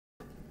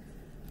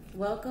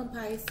Welcome,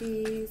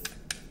 Pisces.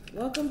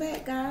 Welcome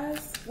back,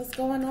 guys. What's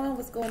going on?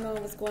 What's going on?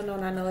 What's going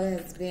on? I know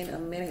it has been a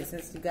minute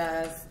since you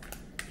guys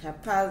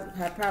have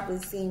probably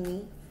seen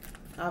me.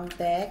 I'm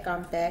back.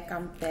 I'm back.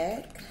 I'm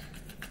back.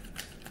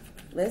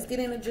 Let's get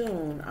into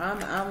June.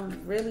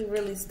 I'm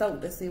really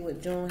stoked to see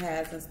what June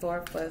has in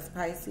store for us,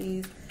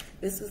 Pisces.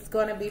 This is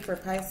going to be for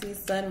Pisces,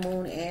 Sun,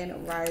 Moon,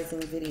 and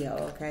Rising video,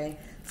 okay?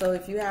 So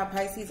if you have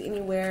Pisces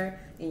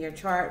anywhere in your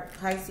chart,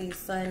 Pisces,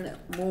 Sun,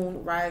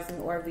 Moon, Rising,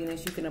 or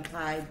Venus, you can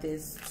apply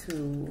this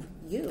to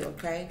you,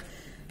 okay?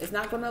 It's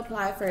not going to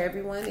apply for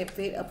everyone. If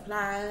it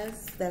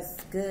applies,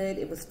 that's good.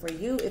 It was for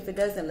you. If it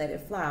doesn't, let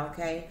it fly,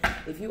 okay?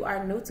 If you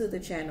are new to the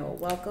channel,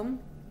 welcome.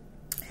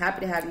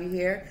 Happy to have you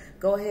here.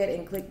 Go ahead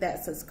and click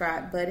that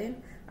subscribe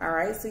button. All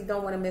right, so you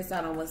don't want to miss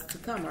out on what's to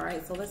come. All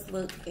right, so let's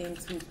look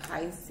into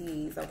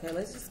Pisces. Okay,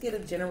 let's just get a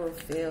general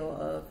feel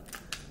of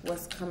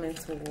what's coming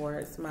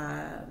towards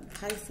my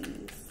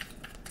Pisces.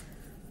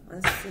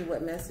 Let's see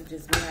what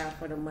messages we have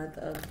for the month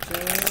of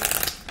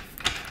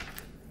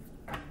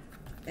June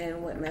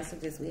and what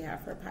messages we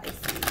have for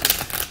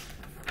Pisces.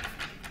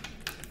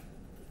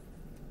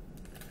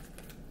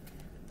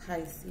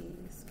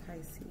 Pisces.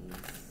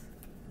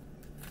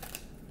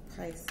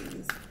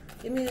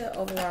 Give me the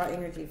overall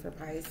energy for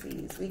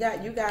Pisces. We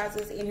got you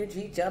guys'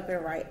 energy jumping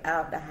right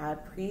out, the High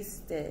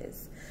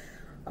Priestess.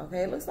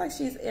 Okay, it looks like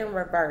she's in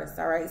reverse,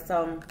 all right?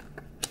 So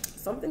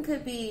something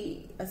could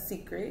be a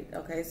secret,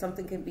 okay?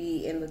 Something could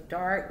be in the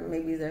dark.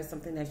 Maybe there's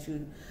something that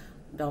you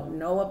don't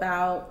know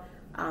about,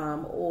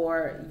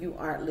 or you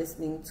aren't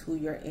listening to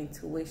your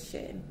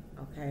intuition,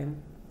 okay?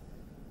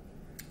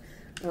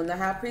 When the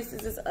High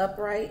Priestess is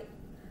upright,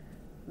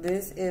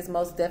 this is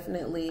most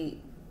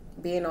definitely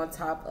being on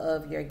top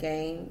of your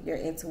game. Your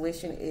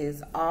intuition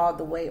is all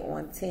the way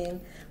on 10.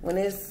 When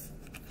it's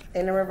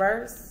in the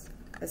reverse,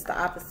 it's the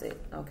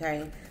opposite,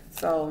 okay?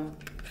 So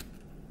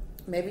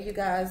maybe you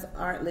guys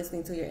aren't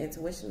listening to your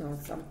intuition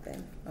on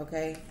something,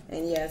 okay?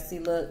 And yeah, see,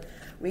 look,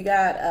 we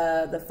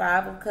got the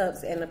Five of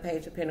Cups and the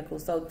Page of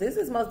Pentacles. So this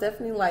is most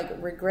definitely like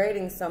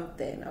regretting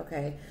something,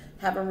 okay?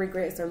 Having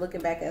regrets or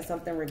looking back at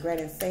something,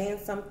 regretting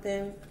saying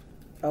something,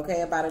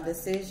 okay, about a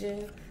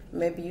decision.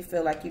 Maybe you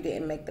feel like you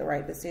didn't make the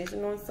right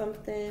decision on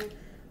something.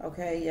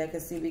 Okay, yeah,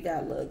 because see, we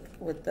got, look,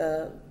 with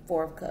the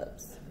Four of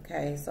Cups.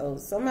 Okay, so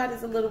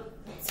somebody's a little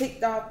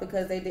ticked off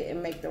because they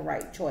didn't make the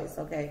right choice,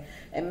 okay?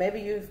 And maybe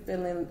you're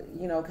feeling,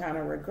 you know, kind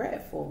of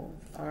regretful,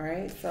 all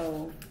right?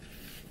 So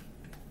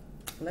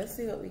let's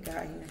see what we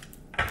got here.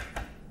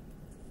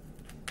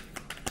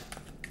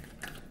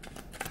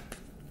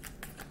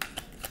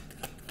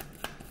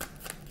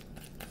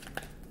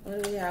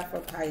 What do we have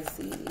for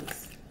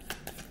Pisces?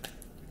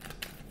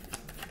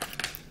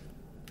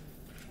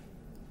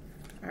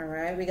 All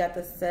right, we got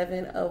the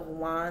Seven of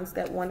Wands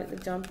that wanted to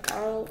jump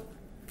out.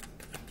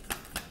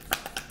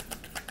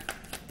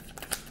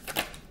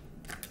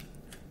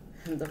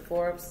 And the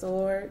Four of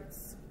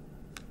Swords.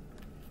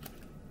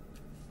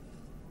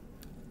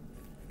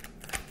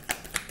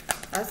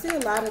 I see a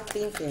lot of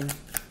thinking.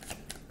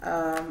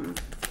 Some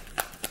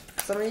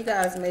of you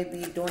guys may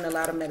be doing a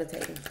lot of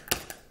meditating.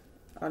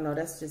 Oh no,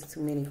 that's just too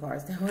many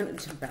cards that want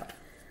to jump out.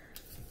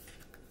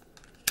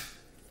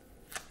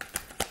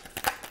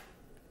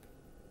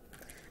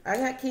 I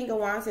got King of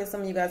Wands here.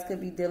 Some of you guys could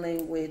be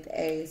dealing with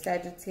a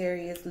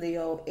Sagittarius,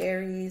 Leo,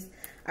 Aries.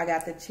 I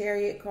got the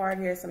Chariot card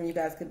here. Some of you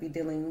guys could be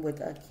dealing with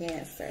a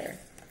Cancer.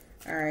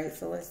 All right,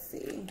 so let's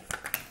see.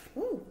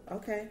 Ooh,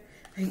 okay.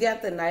 You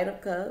got the Knight of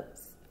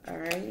Cups. All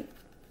right.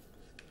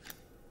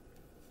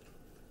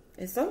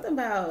 It's something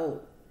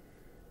about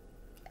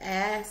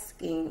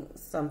asking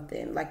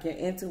something, like your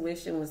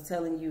intuition was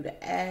telling you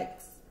to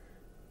ask,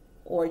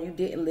 or you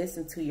didn't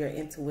listen to your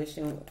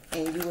intuition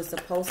and you were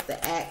supposed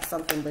to ask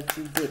something but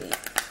you didn't.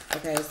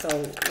 Okay, so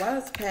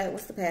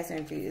what's the past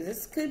energy?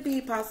 This could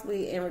be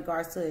possibly in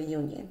regards to a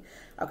union.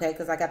 Okay,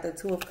 because I got the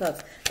Two of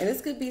Cups. And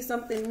this could be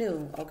something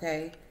new,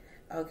 okay?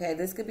 Okay,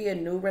 this could be a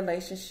new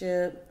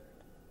relationship.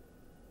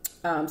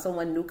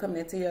 Someone new coming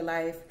into your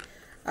life.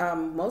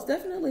 Most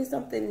definitely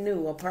something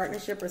new, a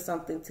partnership or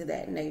something to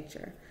that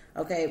nature.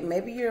 Okay,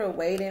 maybe you're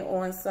waiting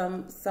on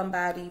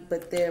somebody,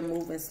 but they're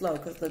moving slow.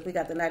 Because look, we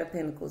got the Knight of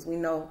Pentacles. We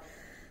know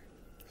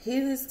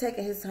he's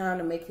taking his time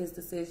to make his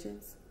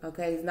decisions.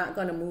 Okay, he's not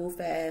going to move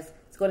fast.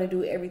 He's going to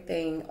do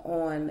everything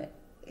on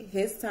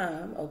his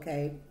time.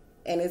 Okay,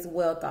 and it's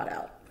well thought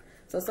out.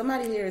 So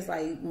somebody here is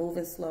like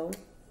moving slow,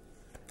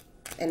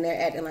 and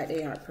they're acting like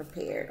they aren't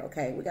prepared.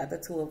 Okay, we got the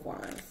Two of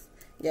Wands.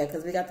 Yeah,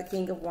 because we got the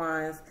King of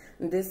Wands.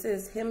 And this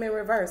is him in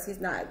reverse. He's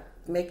not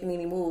making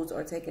any moves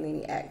or taking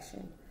any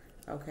action.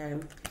 Okay.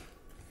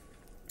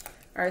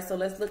 All right, so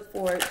let's look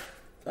for it.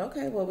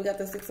 Okay, well, we got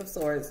the Six of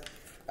Swords.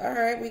 All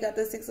right, we got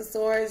the Six of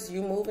Swords.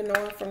 You moving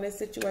on from this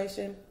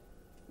situation.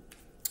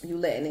 You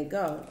letting it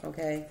go,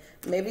 okay?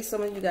 Maybe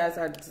some of you guys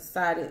are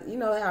decided, you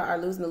know, are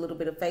losing a little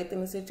bit of faith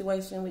in the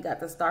situation. We got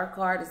the Star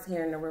card. It's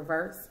here in the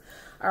reverse.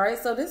 All right,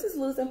 so this is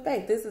losing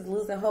faith. This is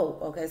losing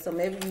hope, okay? So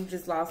maybe you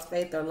just lost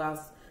faith or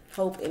lost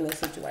hope in this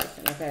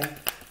situation, okay?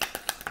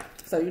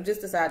 So you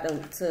just decide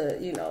to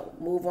you know,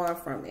 move on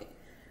from it.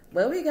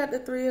 But we got the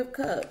Three of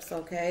Cups,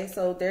 okay?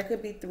 So there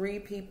could be 3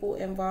 people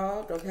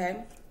involved,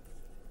 okay?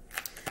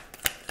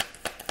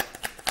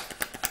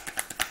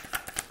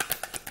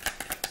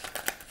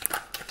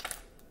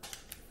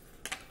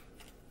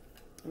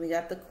 We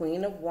got the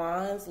Queen of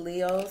Wands,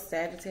 Leo,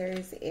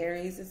 Sagittarius,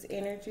 Aries'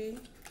 energy.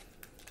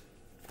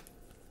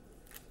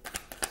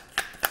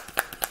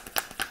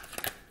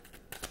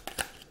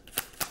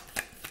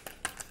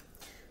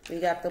 We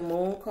got the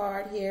Moon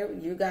card here.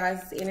 You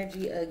guys'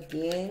 energy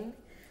again.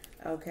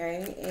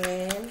 Okay.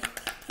 And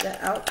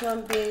the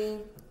outcome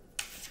being,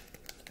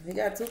 we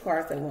got 2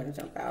 cards that want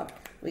to jump out.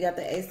 We got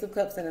the Ace of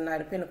Cups and the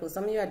Knight of Pentacles.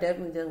 Some of you are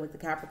definitely dealing with the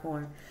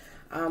Capricorn.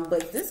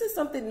 But this is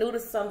something new to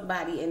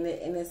somebody, and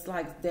it's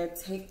like they're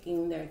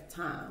taking their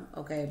time,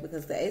 okay?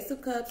 Because the Ace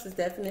of Cups is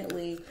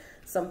definitely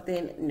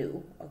something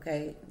new,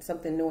 okay?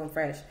 Something new and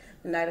fresh.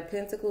 The Knight of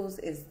Pentacles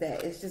is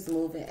that it's just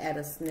moving at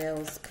a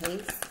snail's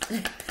pace,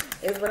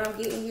 is what I'm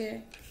getting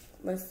here.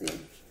 Let's see.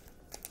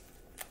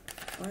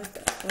 What's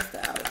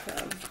the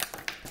outcome?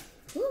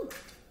 Whew.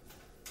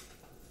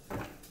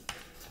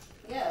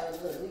 Yeah,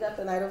 look, we got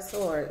the Knight of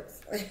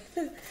Swords.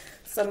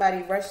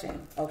 Somebody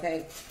rushing,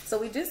 okay? So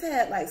we just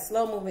had like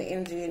slow moving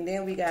energy, and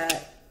then we got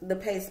the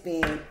pace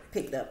being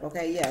picked up,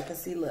 okay? Yeah,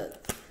 because see, look.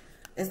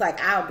 It's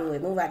like, I'll do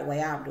it. Move out of the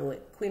way, I'll do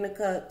it. Queen of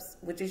Cups,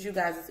 which is you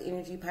guys'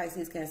 energy,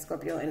 Pisces, Cancer,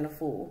 Scorpio, and the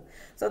Fool.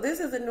 So this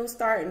is a new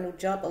start, a new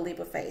jump, a leap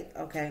of faith,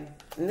 okay?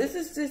 And this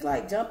is just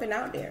like jumping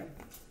out there.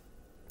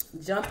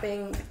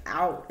 Jumping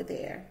out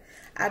there.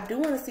 I do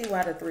want to see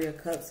why the Three of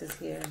Cups is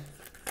here.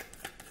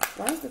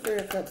 Why is the Three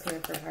of Cups here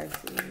for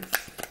Pisces?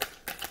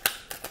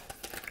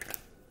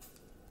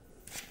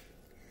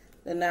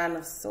 The Nine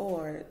of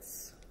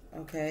Swords,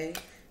 okay?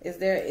 Is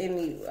there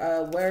any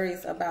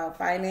worries about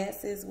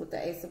finances with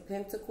the Ace of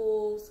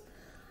Pentacles?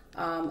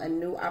 A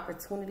new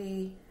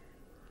opportunity,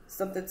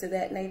 something to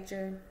that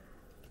nature?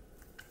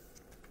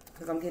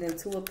 Because I'm getting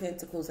 2 of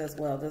Pentacles as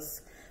well.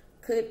 This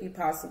could be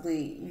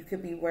possibly, you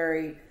could be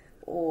worried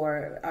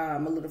or a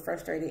little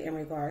frustrated in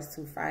regards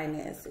to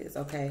finances,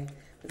 okay?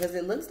 Because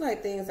it looks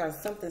like things are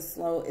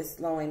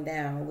slowing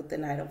down with the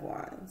Knight of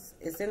Wands.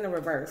 It's in the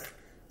reverse.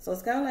 So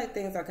it's kind of like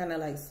things are kind of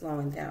like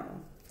slowing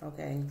down,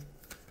 okay?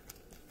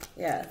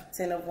 Yeah,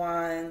 10 of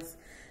Wands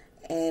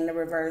and the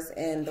reverse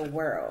and the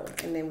World.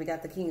 And then we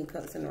got the King of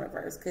Cups in the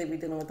reverse. Could be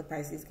dealing with the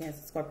Pisces,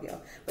 Cancer,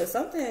 Scorpio. But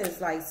something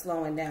is like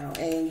slowing down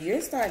and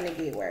you're starting to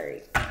get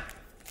worried.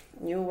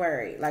 You're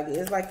worried. Like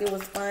it's like it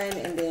was fun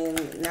and then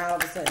now all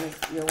of a sudden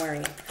you're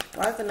worried.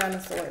 Why is the Nine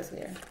of Swords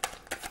here?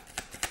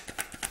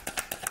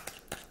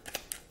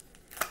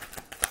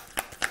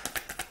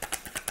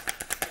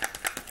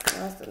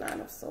 What's the Nine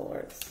of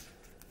Swords?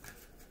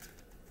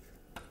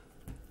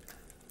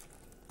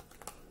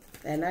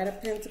 That Knight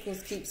of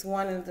Pentacles keeps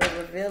wanting to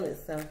reveal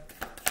itself.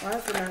 Why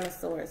is the Nine of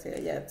Swords here?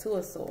 Yeah, 2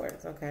 of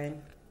Swords, okay.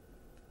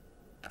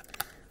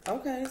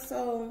 Okay,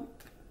 so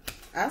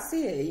I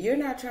see it. You're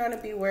not trying to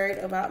be worried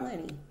about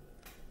money.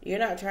 You're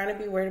not trying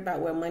to be worried about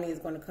where money is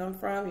going to come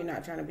from. You're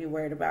not trying to be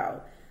worried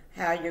about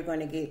how you're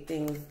going to get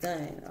things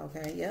done,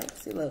 okay? Yep,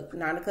 see, look,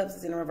 9 of Cups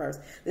is in reverse.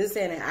 This is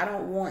saying that I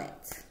don't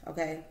want,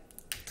 okay,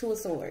 2 of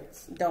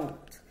Swords,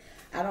 don't.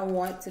 I don't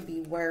want to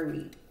be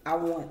worried. I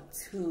want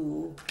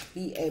to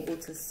be able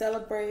to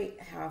celebrate,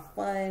 have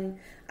fun.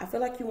 I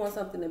feel like you want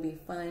something to be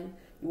fun.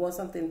 You want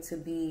something to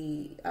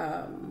be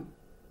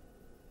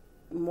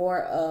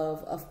more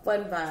of a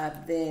fun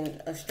vibe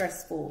than a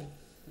stressful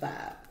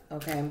vibe,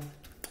 okay?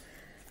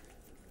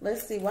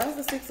 Let's see. Why is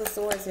the 6 of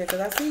Swords here? Because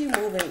I see you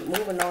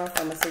moving on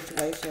from a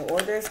situation,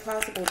 or there's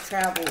possible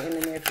travel in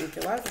the near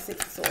future. Why is the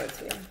 6 of Swords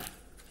here?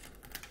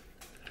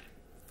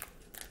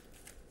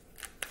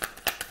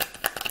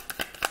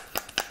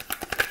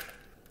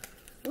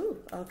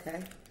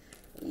 Okay.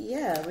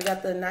 Yeah, we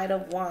got the Knight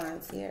of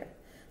Wands here.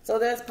 So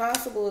there's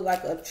possible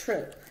like a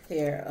trip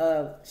here,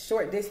 a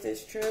short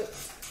distance trip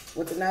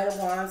with the Knight of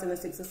Wands and the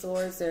 6 of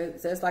Swords.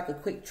 There's like a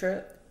quick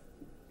trip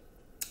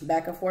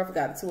back and forth. We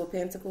got the 2 of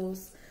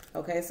Pentacles.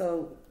 Okay,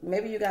 so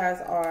maybe you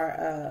guys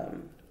are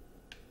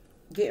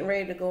getting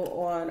ready to go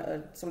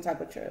on some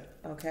type of trip.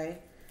 Okay.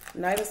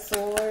 Knight of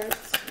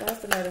Swords. What's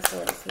the Knight of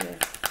Swords here?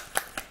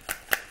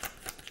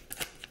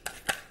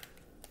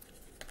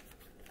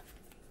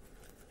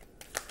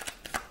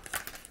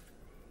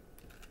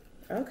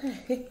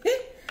 Okay.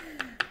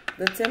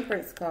 The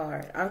Temperance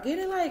card. I'm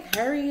getting like,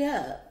 hurry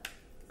up.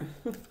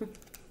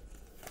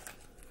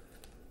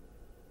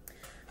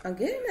 I'm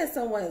getting that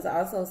someone is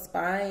also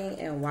spying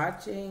and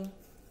watching.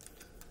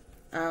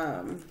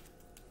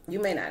 You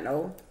may not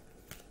know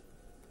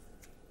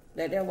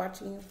that they're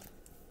watching you.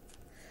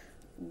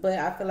 But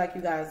I feel like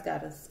you guys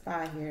got a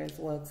spy here as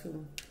well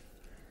too.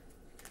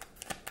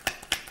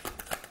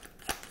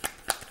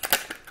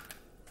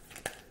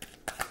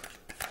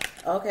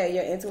 Okay,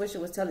 your intuition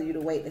was telling you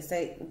to wait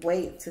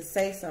to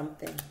say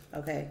something.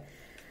 Okay.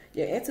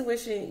 Your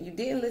intuition, you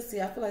didn't listen.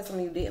 I feel like some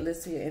of you didn't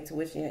listen to your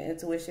intuition. Your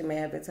intuition may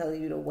have been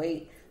telling you to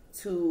wait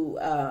to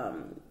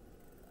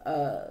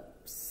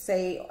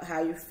say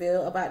how you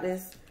feel about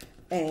this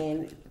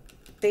and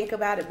think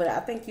about it. But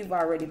I think you've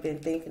already been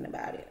thinking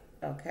about it.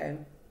 Okay.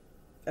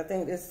 I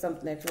think this is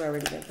something that you've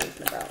already been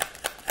thinking about.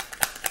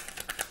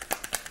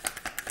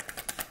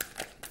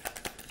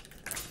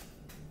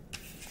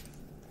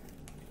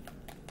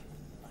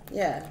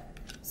 Yeah.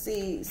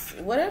 See,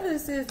 whatever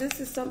this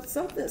is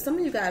something, some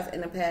of you guys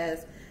in the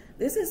past,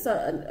 this is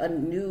a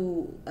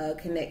new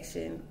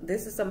connection.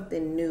 This is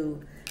something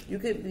new. You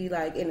could be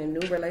like in a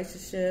new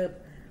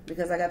relationship,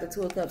 because I got the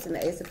Two of Cups and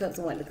the Ace of Cups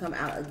and wanting to come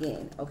out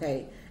again,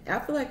 okay? And I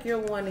feel like you're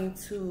wanting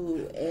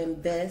to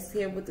invest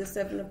here with the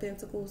Seven of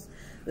Pentacles.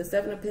 The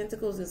Seven of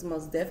Pentacles is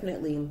most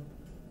definitely,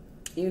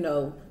 you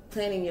know,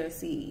 planting your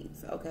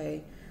seeds,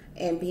 okay?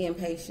 And being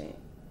patient.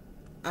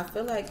 I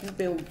feel like you've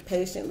been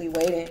patiently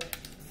waiting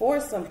for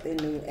something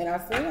new. And I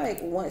feel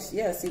like once,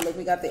 yeah, see, look,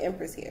 we got the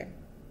Empress here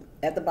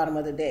at the bottom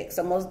of the deck.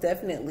 So most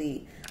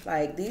definitely,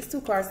 like, these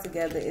two cards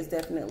together is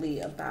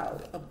definitely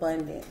about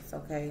abundance,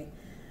 okay?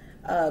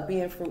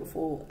 Being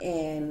fruitful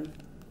and,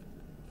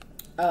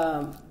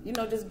 you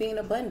know, just being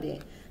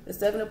abundant. The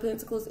Seven of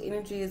Pentacles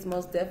energy is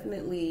most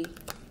definitely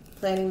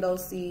planting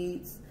those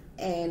seeds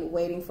and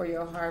waiting for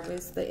your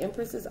harvest. The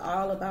Empress is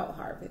all about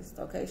harvest,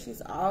 okay?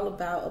 She's all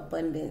about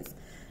abundance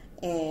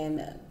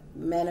and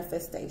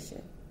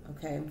manifestation,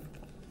 okay?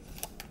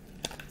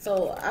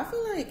 So I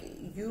feel like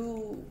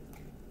you,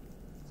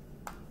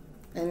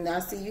 and I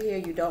see you here,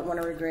 you don't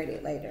want to regret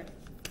it later.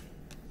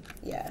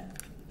 Yeah.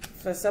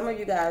 For some of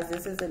you guys,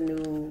 this is a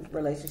new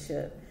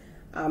relationship.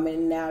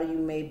 And now you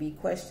may be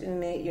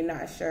questioning it. You're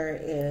not sure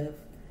if,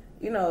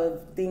 you know,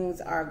 if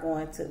things are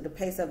going to, the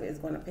pace of it is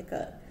going to pick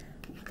up.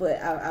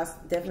 But I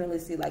definitely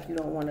see like you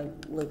don't want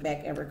to look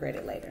back and regret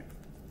it later.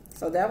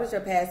 So that was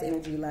your past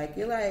energy. Like,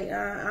 you're like,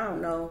 I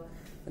don't know.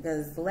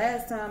 Because the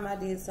last time I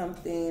did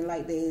something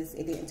like this,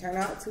 it didn't turn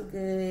out too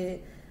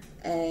good.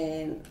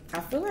 And I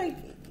feel like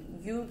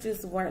you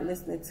just weren't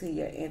listening to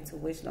your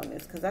intuition on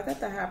this. Because I got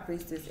the High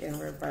Priestess in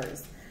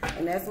reverse.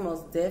 And that's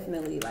most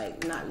definitely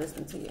like not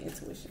listening to your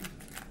intuition.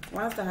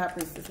 Why is the High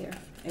Priestess here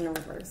in the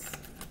reverse?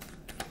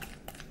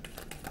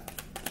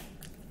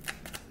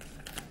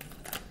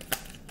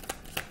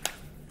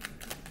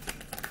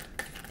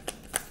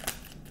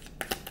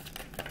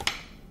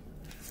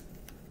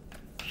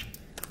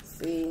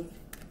 See,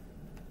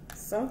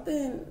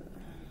 something,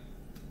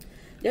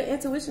 your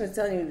intuition is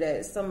telling you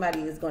that somebody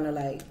is going to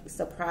like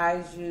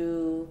surprise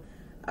you,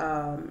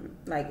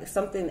 like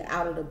something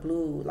out of the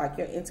blue. Like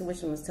your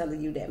intuition was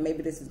telling you that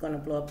maybe this is going to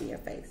blow up in your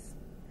face.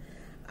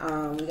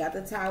 We got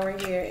the Tower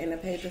here and the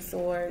Page of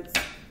Swords.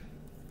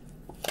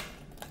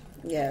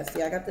 Yeah,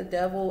 see, I got the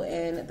Devil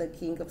and the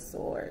King of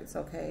Swords,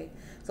 okay?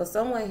 So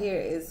someone here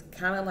is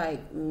kind of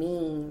like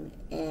mean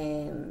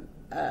and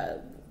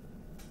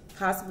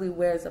possibly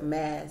wears a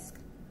mask.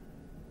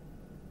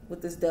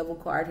 With this Devil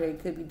card here, you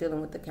could be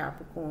dealing with the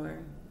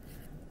Capricorn.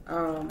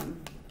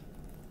 I'm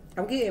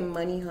getting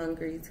money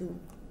hungry too.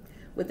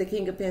 With the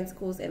King of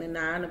Pentacles and the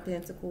Nine of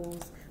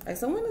Pentacles. Like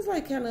someone is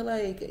like kind of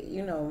like,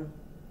 you know,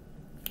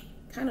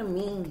 kind of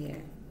mean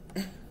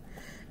here.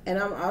 And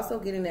I'm also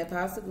getting that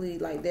possibly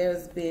like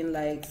there's been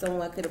like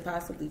someone could have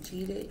possibly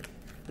cheated.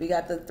 We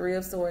got the Three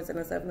of Swords and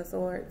the Seven of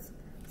Swords.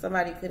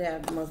 Somebody could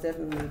have most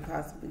definitely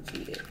possibly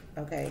cheated.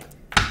 Okay.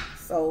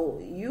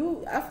 So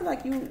I feel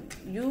like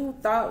you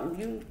thought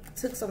you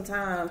took some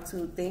time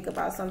to think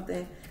about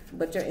something,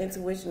 but your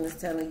intuition is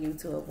telling you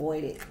to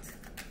avoid it.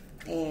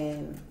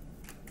 And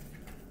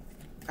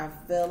I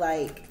feel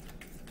like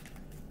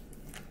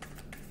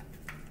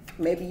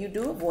maybe you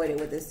do avoid it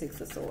with this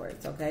Six of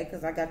Swords, okay?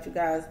 Because I got you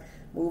guys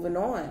moving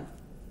on.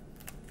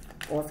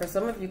 Or for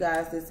some of you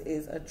guys, this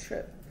is a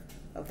trip,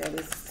 okay?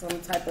 This is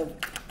some type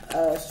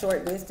of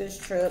short distance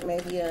trip,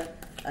 maybe an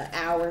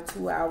hour,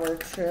 2-hour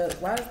trip.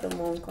 Why is the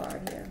Moon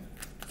card here?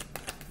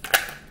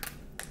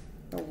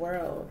 The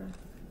World.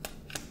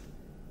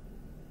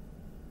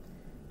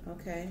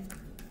 Okay.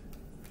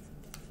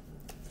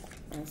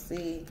 Let's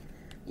see.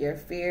 Your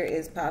fear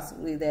is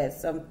possibly that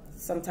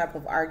some type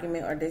of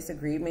argument or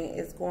disagreement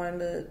is going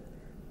to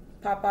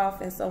pop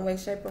off in some way,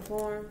 shape, or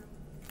form.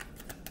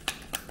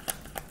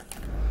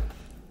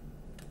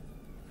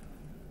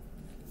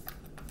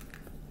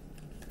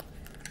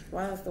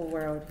 Why is the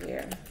World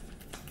here?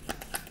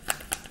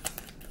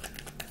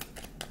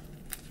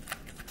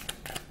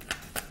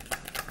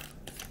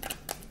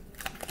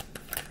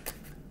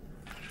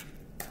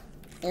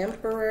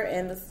 Emperor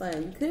and the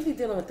Sun. You could be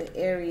dealing with the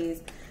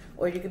Aries,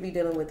 or you could be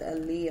dealing with a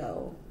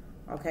Leo.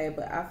 Okay,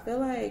 but I feel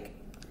like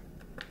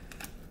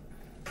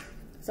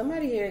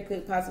somebody here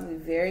could possibly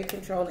be very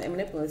controlling and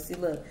manipulative. See,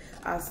 look,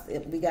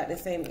 we got the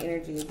same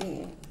energy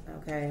again.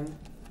 Okay,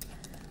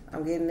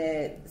 I'm getting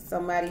that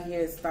somebody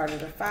here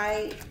started a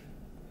fight.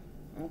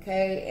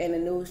 Okay, and the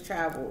news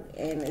traveled,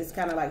 and it's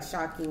kind of like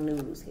shocking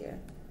news here.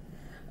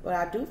 But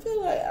I do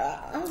feel like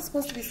I was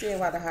supposed to be seeing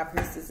why the High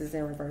Priestess is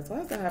in reverse.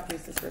 Why is the High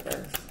Priestess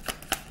reversed?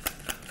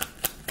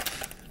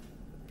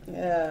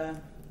 Yeah.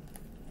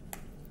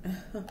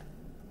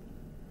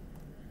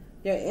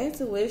 Your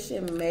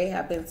intuition may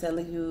have been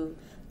telling you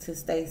to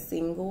stay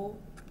single,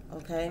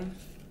 okay?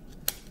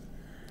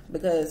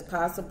 Because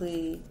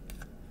possibly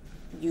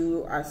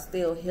you are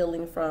still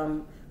healing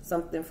from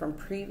something from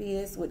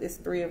previous with this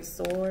Three of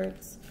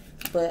Swords.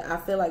 But I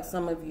feel like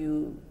some of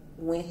you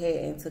went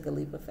ahead and took a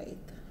leap of faith.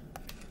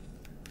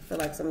 I feel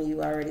like some of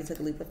you already took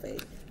a leap of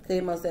faith.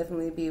 Could most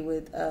definitely be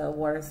with a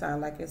water sign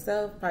like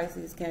yourself.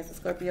 Pisces, Cancer,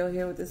 Scorpio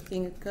here with this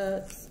King of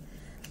Cups.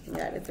 You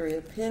got the Three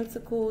of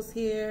Pentacles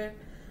here.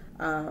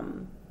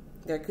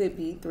 There could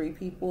be 3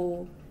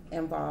 people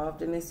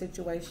involved in this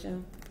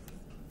situation.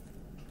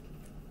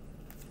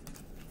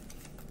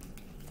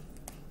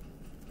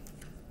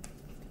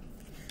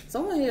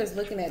 Someone here is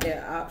looking at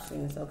their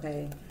options,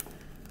 okay?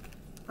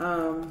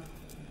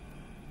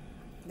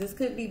 This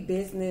could be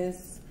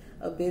business,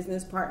 a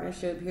business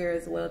partnership here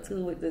as well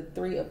too, with the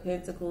Three of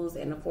Pentacles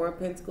and the Four of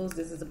Pentacles.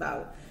 This is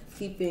about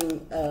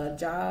keeping a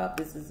job.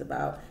 This is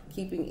about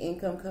keeping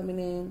income coming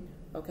in,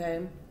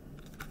 okay?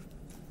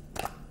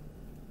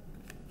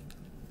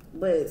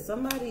 But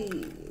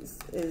somebody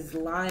is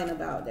lying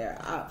about their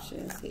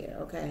options here,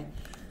 okay?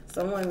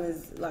 Someone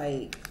is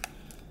like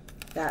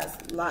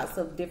got lots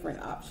of different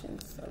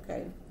options,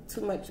 okay?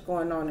 Too much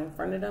going on in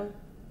front of them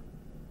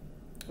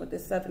with the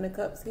Seven of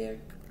Cups here.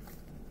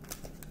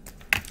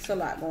 It's a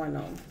lot going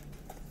on.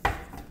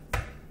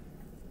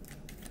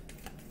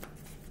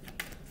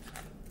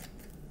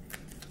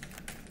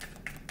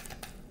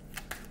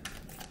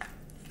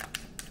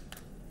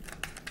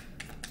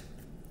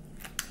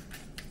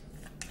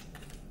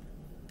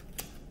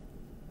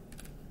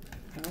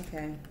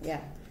 Okay,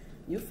 yeah.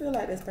 You feel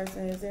like this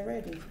person isn't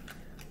ready.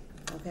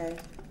 Okay,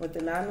 with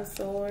the Nine of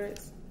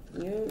Swords,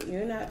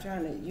 you're not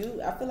trying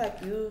to, I feel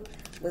like you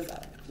was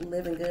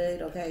living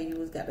good, okay? You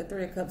was got the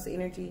Three of Cups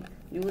energy.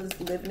 You was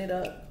living it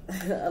up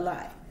a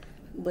lot.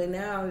 But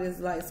now there's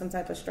like some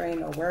type of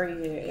strain or worry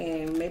here,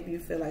 and maybe you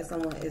feel like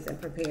someone isn't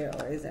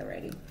prepared or isn't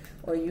ready,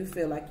 or you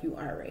feel like you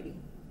are ready.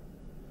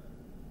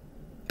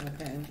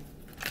 Okay.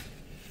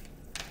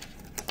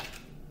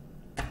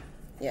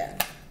 Yeah.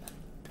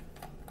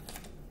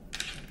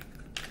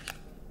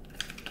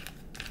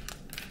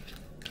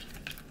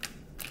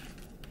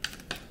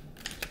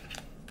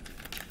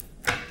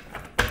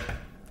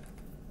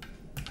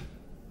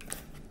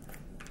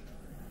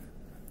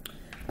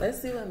 Let's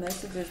see what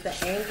messages the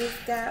angels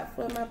got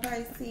for my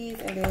Pisces,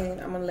 and then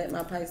I'm going to let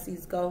my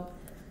Pisces go.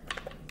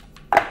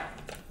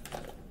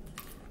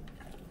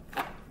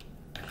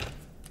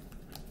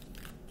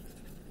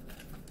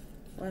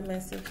 What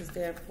message is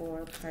there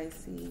for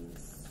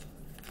Pisces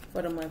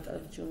for the month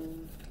of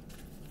June?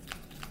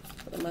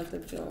 For the month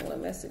of June, what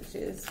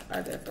messages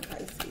are there for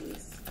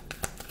Pisces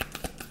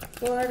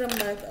for the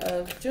month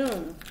of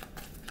June?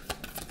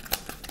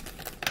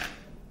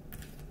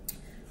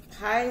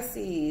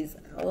 Pisces,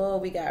 oh,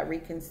 we got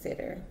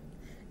reconsider.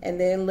 And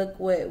then look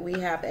what we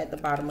have at the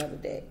bottom of the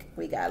deck.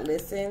 We got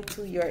listen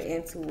to your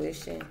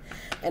intuition.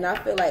 And I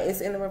feel like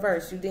it's in the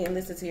reverse. You didn't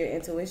listen to your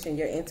intuition.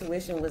 Your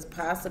intuition was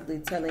possibly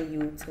telling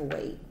you to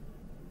wait.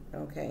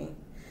 Okay?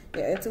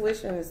 Your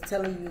intuition is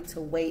telling you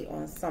to wait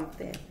on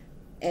something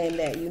and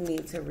that you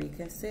need to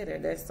reconsider.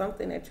 There's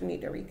something that you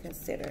need to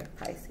reconsider,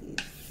 Pisces.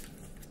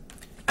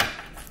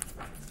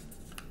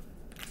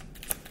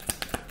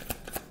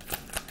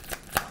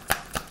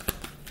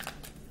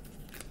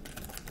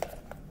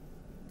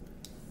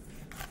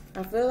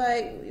 I feel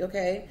like,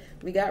 okay,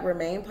 we got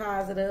remain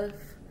positive.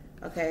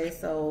 Okay,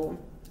 so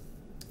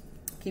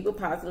keep a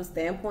positive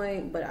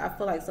standpoint, but I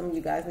feel like some of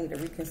you guys need to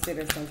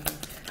reconsider something.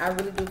 I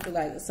really do feel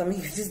like some of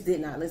you just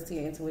did not listen to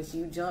your intuition.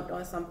 You jumped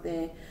on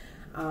something,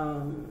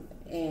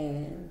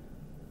 and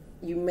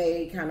you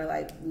may kind of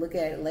like look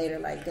at it later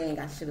like, dang,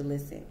 I should have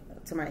listened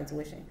to my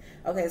intuition.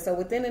 Okay, so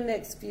within the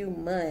next few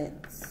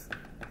months,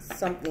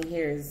 something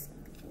here is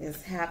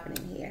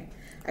happening here.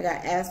 I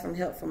got asked for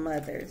help from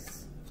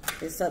others.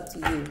 It's up to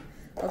you.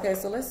 Okay,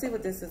 so let's see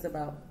what this is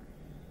about.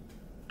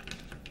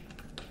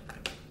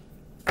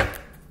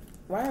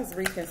 Why is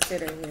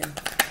reconsider here?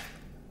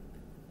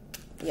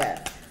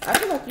 Yeah, I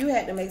feel like you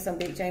had to make some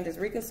big changes.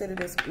 Reconsider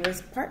this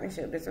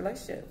partnership, this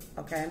relationship,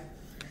 okay?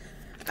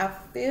 I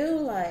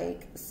feel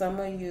like some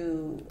of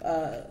you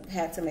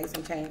had to make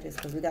some changes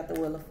because we got the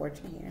Wheel of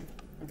Fortune here.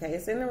 Okay,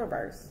 it's in the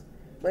reverse.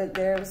 But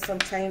there were some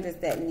changes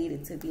that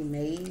needed to be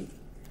made.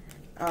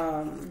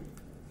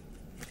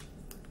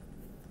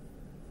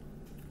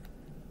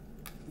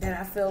 That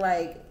I feel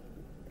like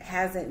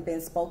hasn't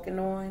been spoken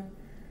on.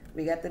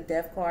 We got the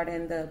Death card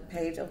and the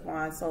Page of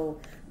Wands. So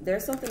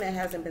there's something that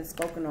hasn't been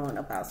spoken on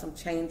about some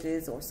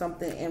changes or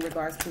something in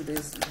regards to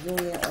this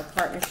union or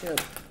partnership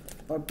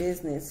or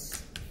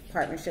business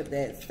partnership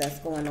that's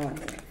going on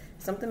here.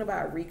 Something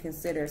about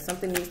reconsider.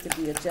 Something needs to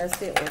be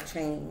adjusted or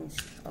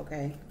changed.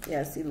 Okay.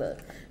 Yeah, see, look.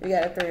 We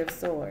got a Three of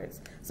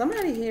Swords.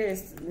 Somebody here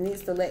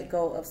needs to let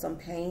go of some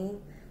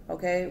pain.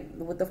 Okay.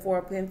 With the Four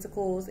of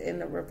Pentacles in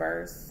the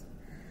reverse.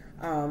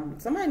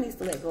 Somebody needs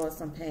to let go of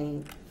some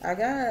pain. I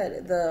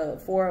got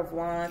the Four of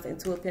Wands and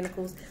Two of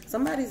Pentacles.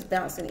 Somebody's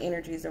bouncing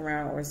energies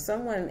around, or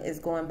someone is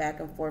going back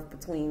and forth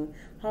between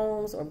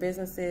homes or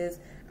businesses,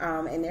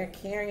 and they're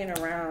carrying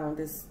around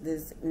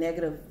this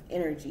negative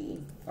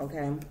energy,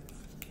 okay?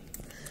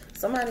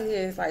 somebody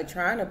here is like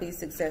trying to be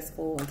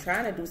successful and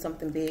trying to do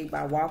something big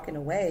by walking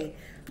away.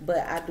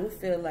 But I do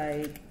feel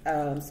like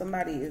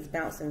somebody is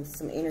bouncing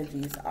some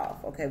energies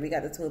off. Okay, we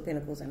got the Two of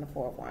Pentacles and the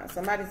Four of Wands.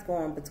 Somebody's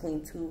going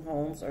between two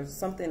homes or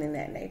something in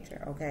that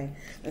nature. Okay,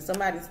 and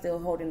somebody's still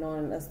holding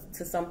on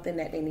to something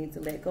that they need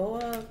to let go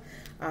of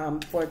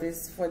for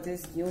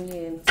this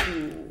union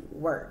to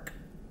work.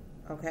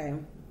 Okay,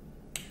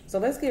 so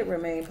let's get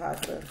remain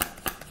positive.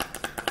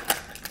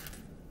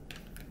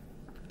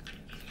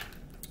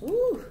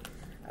 Ooh,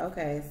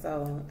 okay,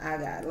 so I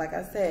got, like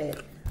I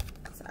said,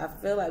 I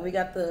feel like we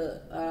got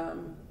the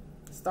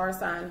star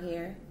sign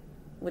here,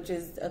 which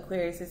is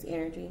Aquarius's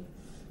energy.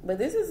 But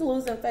this is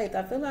losing faith.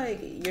 I feel like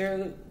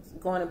you're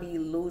going to be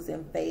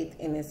losing faith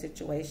in this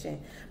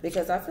situation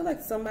because I feel like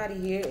somebody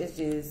here is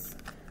just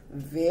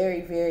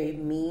very, very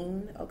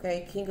mean.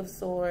 Okay, King of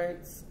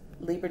Swords,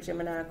 Libra,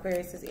 Gemini,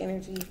 Aquarius's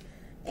energy,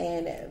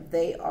 and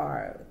they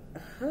are...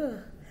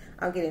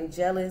 I'm getting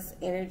jealous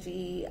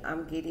energy.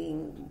 I'm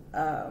getting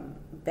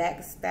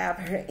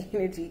backstabber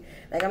energy.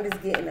 Like I'm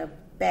just getting a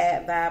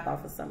bad vibe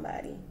off of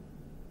somebody.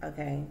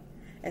 Okay.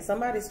 And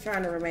somebody's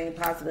trying to remain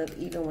positive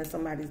even when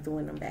somebody's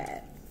doing them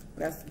bad.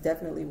 That's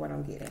definitely what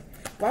I'm getting.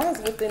 Why is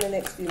within the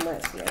next few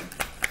months here?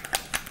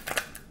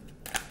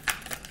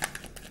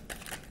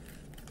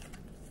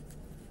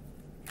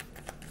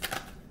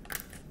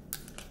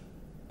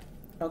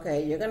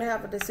 Okay, you're going to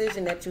have a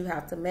decision that you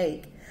have to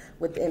make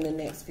within the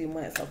next few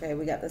months. Okay,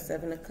 we got the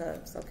Seven of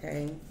Cups.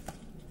 Okay.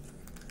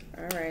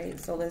 All right,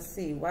 so let's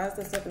see. Why is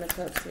the Seven of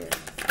Cups here?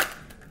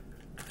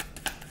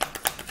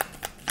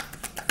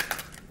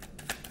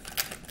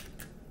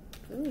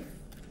 Ooh.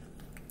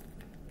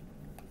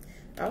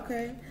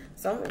 Okay,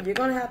 so you're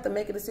going to have to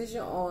make a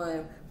decision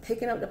on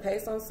picking up the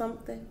pace on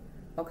something.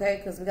 Okay,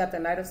 because we got the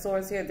Knight of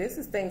Swords here. This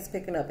is things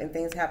picking up and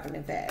things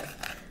happening fast.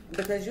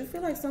 Because you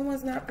feel like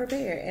someone's not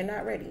prepared and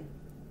not ready.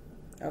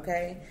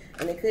 Okay,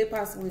 and it could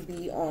possibly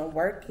be on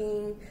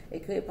working.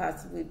 It could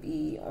possibly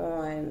be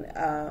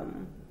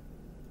on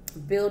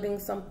building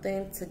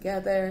something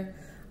together.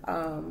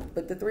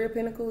 But the Three of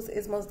Pentacles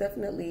is most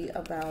definitely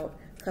about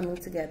coming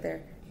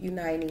together,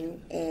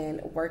 uniting,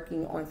 and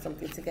working on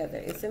something together.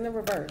 It's in the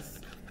reverse.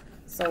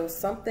 So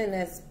something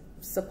that's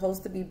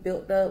supposed to be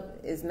built up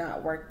is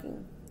not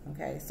working.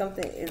 Okay,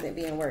 something isn't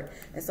being worked,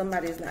 and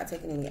somebody is not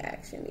taking any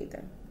action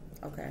either.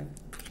 Okay,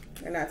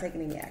 they're not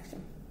taking any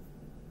action.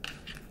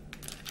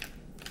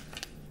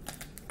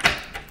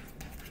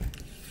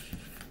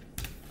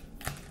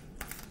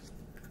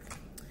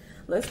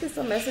 Let's get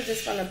some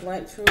messages from the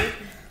Blunt Truth.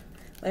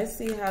 Let's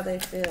see how they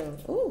feel.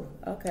 Ooh,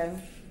 okay.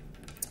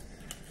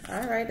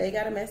 All right, they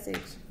got a message.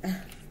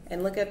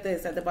 And look at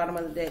this at the bottom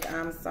of the deck.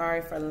 I'm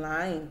sorry for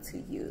lying to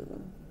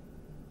you.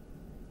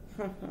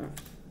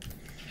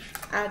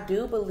 I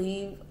do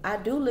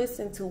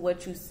listen to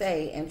what you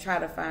say and try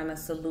to find a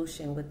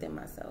solution within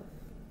myself.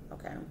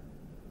 Okay.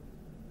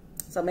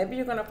 So maybe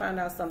you're going to find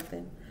out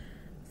something.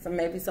 So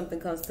maybe something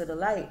comes to the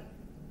light.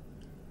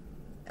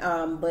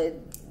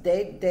 But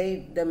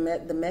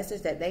the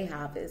message that they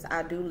have is,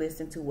 I do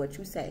listen to what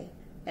you say,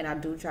 and I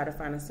do try to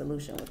find a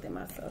solution within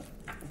myself.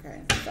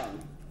 Okay, so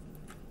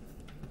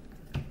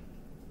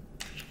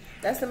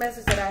that's the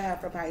message that I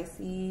have for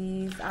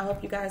Pisces. I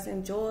hope you guys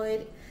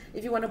enjoyed.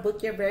 If you want to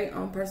book your very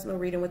own personal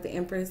reading with the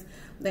Empress,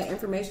 that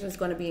information is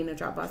going to be in the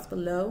drop box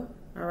below.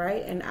 All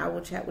right, and I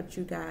will chat with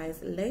you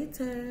guys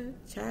later.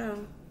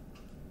 Ciao.